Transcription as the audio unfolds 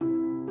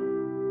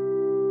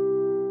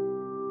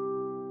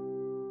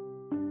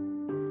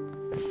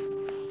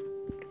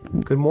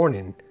Good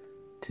morning.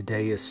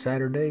 Today is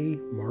Saturday,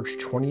 March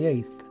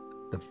 28th,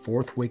 the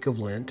fourth week of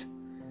Lent.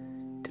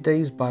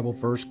 Today's Bible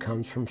verse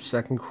comes from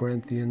 2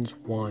 Corinthians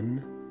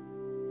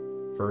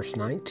 1, verse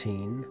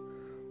 19.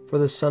 For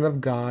the Son of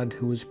God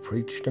who was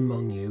preached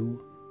among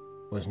you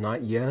was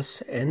not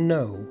yes and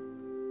no,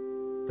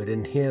 but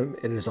in him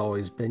it has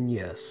always been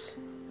yes.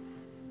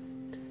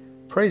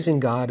 Praising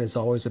God is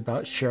always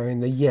about sharing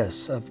the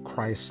yes of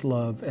Christ's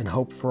love and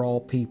hope for all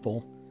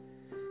people.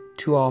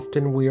 Too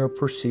often we are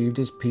perceived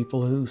as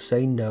people who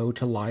say no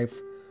to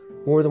life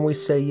more than we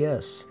say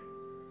yes.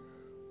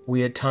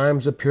 We at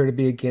times appear to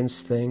be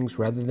against things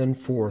rather than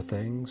for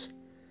things.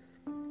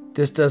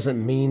 This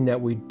doesn't mean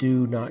that we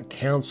do not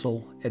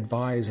counsel,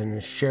 advise,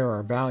 and share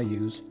our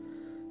values,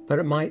 but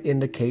it might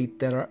indicate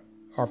that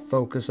our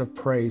focus of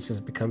praise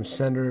has become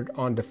centered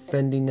on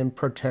defending and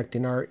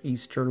protecting our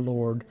Easter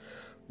Lord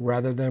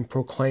rather than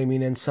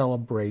proclaiming and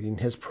celebrating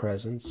His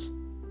presence.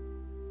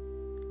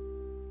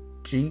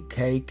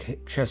 G.K.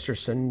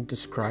 Chesterton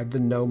described the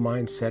no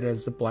mindset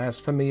as the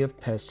blasphemy of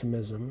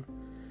pessimism.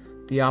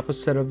 The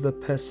opposite of the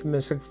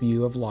pessimistic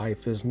view of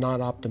life is not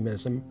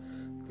optimism,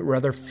 but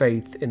rather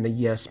faith in the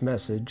yes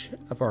message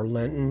of our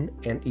Lenten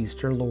and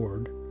Easter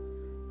Lord.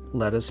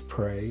 Let us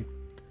pray.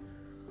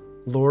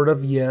 Lord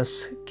of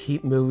yes,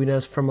 keep moving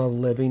us from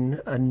living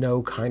a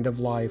no kind of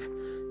life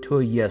to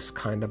a yes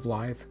kind of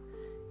life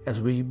as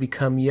we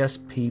become yes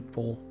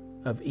people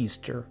of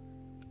Easter.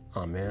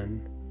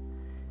 Amen.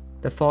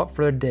 The thought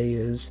for the day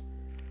is,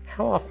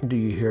 how often do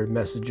you hear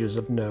messages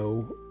of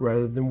no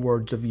rather than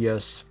words of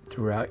yes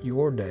throughout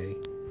your day?